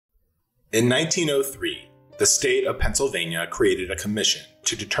In 1903, the state of Pennsylvania created a commission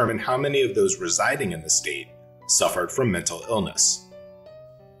to determine how many of those residing in the state suffered from mental illness.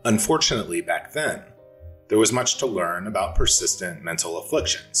 Unfortunately, back then, there was much to learn about persistent mental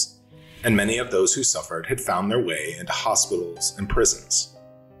afflictions, and many of those who suffered had found their way into hospitals and prisons.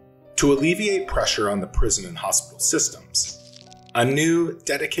 To alleviate pressure on the prison and hospital systems, a new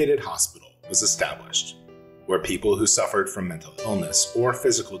dedicated hospital was established, where people who suffered from mental illness or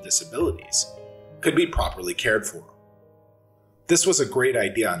physical disabilities could be properly cared for. This was a great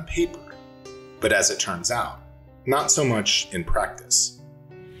idea on paper, but as it turns out, not so much in practice.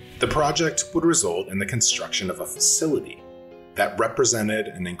 The project would result in the construction of a facility that represented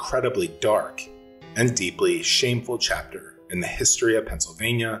an incredibly dark and deeply shameful chapter in the history of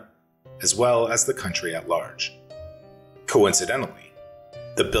Pennsylvania, as well as the country at large. Coincidentally,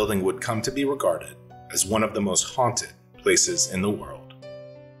 the building would come to be regarded as one of the most haunted places in the world.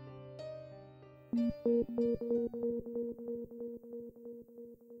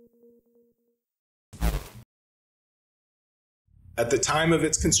 At the time of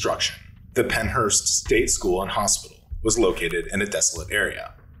its construction, the Pennhurst State School and Hospital was located in a desolate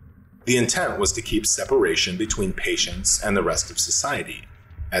area. The intent was to keep separation between patients and the rest of society,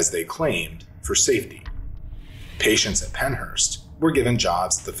 as they claimed, for safety. Patients at Pennhurst were given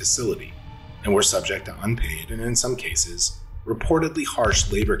jobs at the facility and were subject to unpaid and, in some cases, reportedly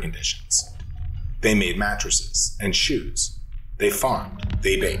harsh labor conditions. They made mattresses and shoes. They farmed,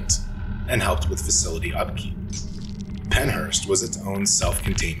 they baked, and helped with facility upkeep. Pennhurst was its own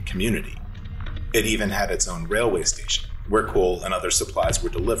self-contained community. It even had its own railway station, where coal and other supplies were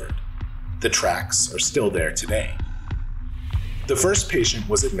delivered. The tracks are still there today. The first patient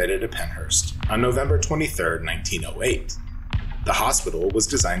was admitted to Pennhurst on November 23, 1908. The hospital was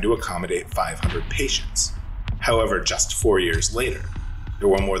designed to accommodate 500 patients. However, just 4 years later, there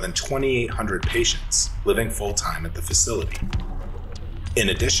were more than 2,800 patients living full-time at the facility. In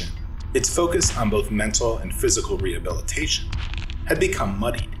addition, its focus on both mental and physical rehabilitation had become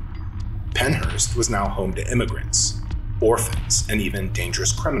muddied. Pennhurst was now home to immigrants, orphans, and even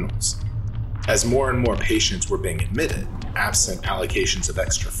dangerous criminals. As more and more patients were being admitted, absent allocations of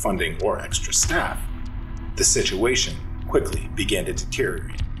extra funding or extra staff, the situation quickly began to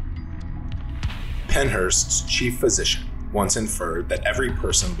deteriorate. Pennhurst's chief physician once inferred that every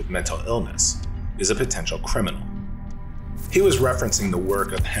person with mental illness is a potential criminal. He was referencing the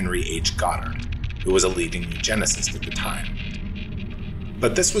work of Henry H. Goddard, who was a leading eugenicist at the time.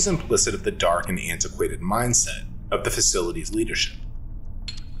 But this was implicit of the dark and antiquated mindset of the facility's leadership.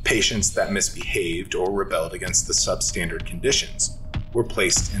 Patients that misbehaved or rebelled against the substandard conditions were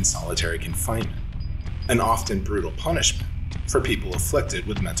placed in solitary confinement, an often brutal punishment for people afflicted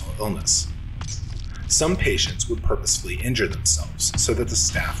with mental illness. Some patients would purposefully injure themselves so that the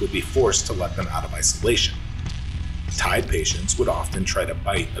staff would be forced to let them out of isolation. Tied patients would often try to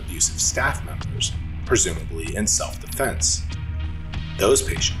bite abusive staff members, presumably in self-defense. Those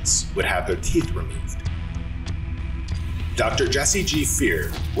patients would have their teeth removed. Dr. Jesse G.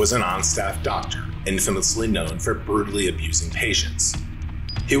 Fear was an on-staff doctor, infamously known for brutally abusing patients.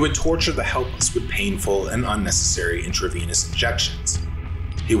 He would torture the helpless with painful and unnecessary intravenous injections.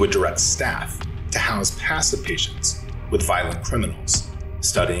 He would direct staff to house passive patients with violent criminals,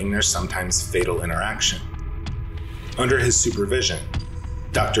 studying their sometimes fatal interaction. Under his supervision,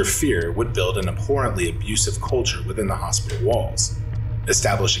 Dr. Fear would build an abhorrently abusive culture within the hospital walls,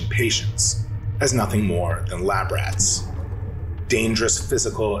 establishing patients as nothing more than lab rats. Dangerous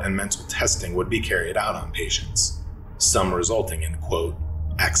physical and mental testing would be carried out on patients, some resulting in, quote,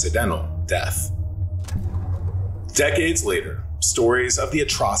 accidental death. Decades later, stories of the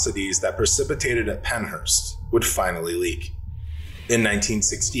atrocities that precipitated at Pennhurst would finally leak. In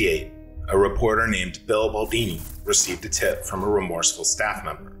 1968, a reporter named Bill Baldini received a tip from a remorseful staff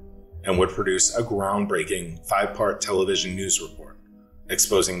member and would produce a groundbreaking 5-part television news report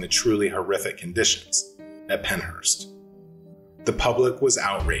exposing the truly horrific conditions at Pennhurst. The public was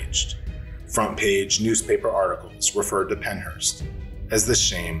outraged. Front-page newspaper articles referred to Pennhurst as the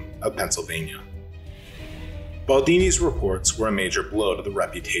shame of Pennsylvania. Baldini's reports were a major blow to the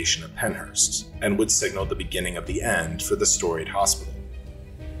reputation of Pennhurst and would signal the beginning of the end for the storied hospital.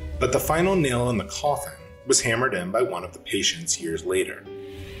 But the final nail in the coffin was hammered in by one of the patients years later,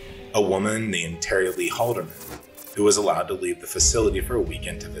 a woman named Terry Lee Halderman, who was allowed to leave the facility for a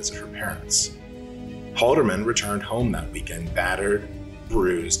weekend to visit her parents. Halderman returned home that weekend battered,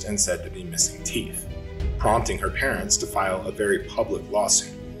 bruised, and said to be missing teeth, prompting her parents to file a very public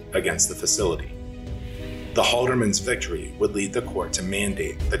lawsuit against the facility. The Halderman's victory would lead the court to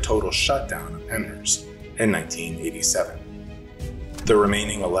mandate the total shutdown of Pennhurst in 1987. The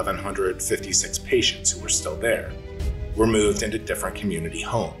remaining 1,156 patients who were still there were moved into different community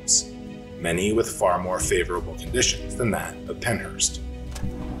homes, many with far more favorable conditions than that of Pennhurst.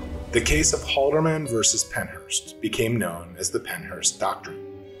 The case of Halderman versus Pennhurst became known as the Pennhurst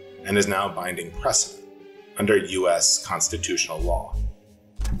Doctrine and is now binding precedent under U.S. constitutional law.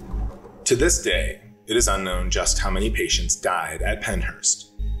 To this day, it is unknown just how many patients died at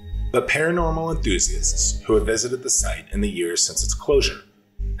Pennhurst, but paranormal enthusiasts who have visited the site in the years since its closure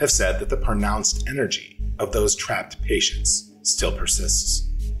have said that the pronounced energy of those trapped patients still persists.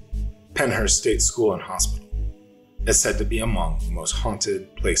 Pennhurst State School and Hospital is said to be among the most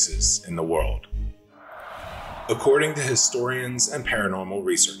haunted places in the world. According to historians and paranormal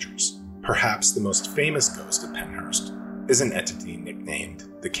researchers, perhaps the most famous ghost of Pennhurst is an entity nicknamed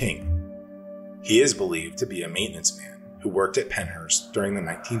the King. He is believed to be a maintenance man who worked at Pennhurst during the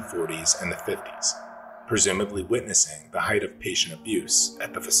 1940s and the 50s, presumably witnessing the height of patient abuse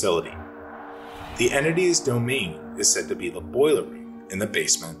at the facility. The entity's domain is said to be the boiler room in the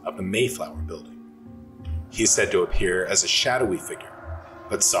basement of the Mayflower building. He is said to appear as a shadowy figure,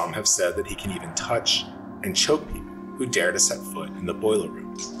 but some have said that he can even touch and choke people who dare to set foot in the boiler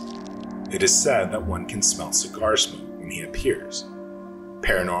room. It is said that one can smell cigar smoke when he appears.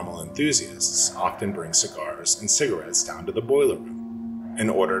 Paranormal enthusiasts often bring cigars and cigarettes down to the boiler room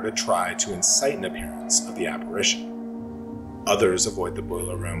in order to try to incite an appearance of the apparition. Others avoid the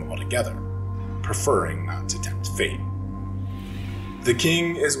boiler room altogether, preferring not to tempt fate. The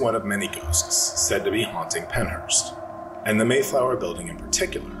King is one of many ghosts said to be haunting Pennhurst, and the Mayflower building in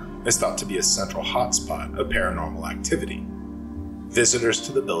particular is thought to be a central hotspot of paranormal activity. Visitors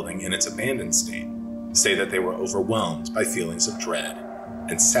to the building in its abandoned state say that they were overwhelmed by feelings of dread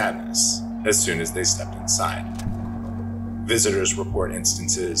and sadness as soon as they stepped inside. Visitors report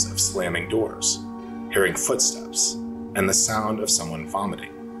instances of slamming doors, hearing footsteps, and the sound of someone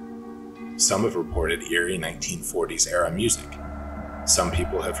vomiting. Some have reported eerie 1940s era music. Some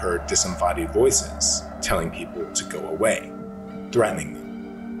people have heard disembodied voices telling people to go away, threatening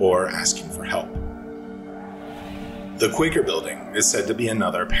them, or asking for help. The Quaker building is said to be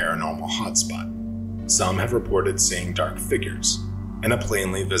another paranormal hotspot. Some have reported seeing dark figures and a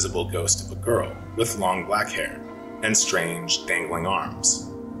plainly visible ghost of a girl with long black hair and strange dangling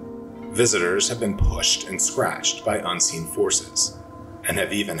arms. Visitors have been pushed and scratched by unseen forces and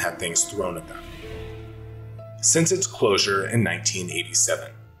have even had things thrown at them. Since its closure in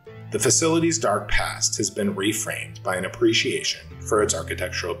 1987, the facility's dark past has been reframed by an appreciation for its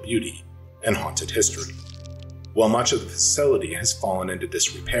architectural beauty and haunted history. While much of the facility has fallen into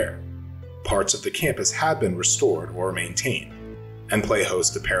disrepair, parts of the campus have been restored or maintained and play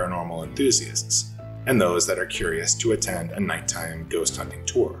host to paranormal enthusiasts and those that are curious to attend a nighttime ghost hunting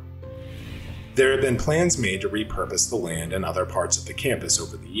tour. There have been plans made to repurpose the land and other parts of the campus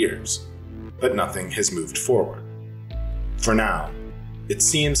over the years, but nothing has moved forward. For now, it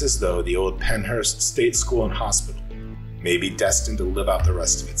seems as though the old Pennhurst State School and Hospital may be destined to live out the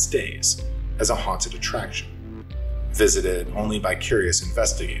rest of its days as a haunted attraction, visited only by curious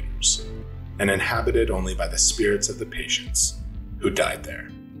investigators and inhabited only by the spirits of the patients who died there.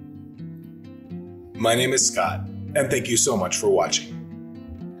 My name is Scott, and thank you so much for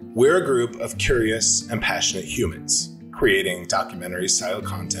watching. We're a group of curious and passionate humans, creating documentary-style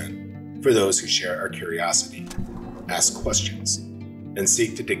content for those who share our curiosity, ask questions, and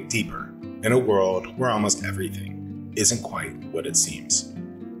seek to dig deeper in a world where almost everything isn't quite what it seems.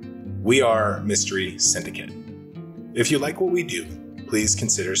 We are Mystery Syndicate. If you like what we do, please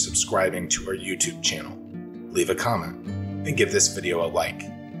consider subscribing to our YouTube channel, leave a comment, and give this video a like.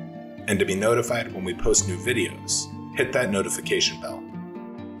 And to be notified when we post new videos, hit that notification bell.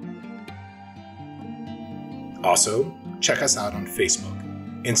 Also, check us out on Facebook,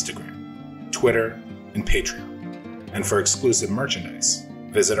 Instagram, Twitter, and Patreon. And for exclusive merchandise,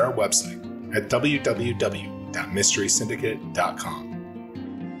 visit our website at www.mysterysyndicate.com.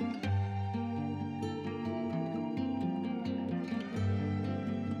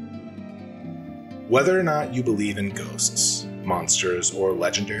 Whether or not you believe in ghosts, monsters, or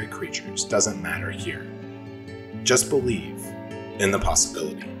legendary creatures doesn't matter here. Just believe in the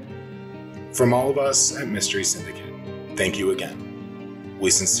possibility. From all of us at Mystery Syndicate, thank you again.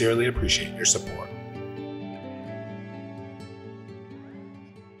 We sincerely appreciate your support.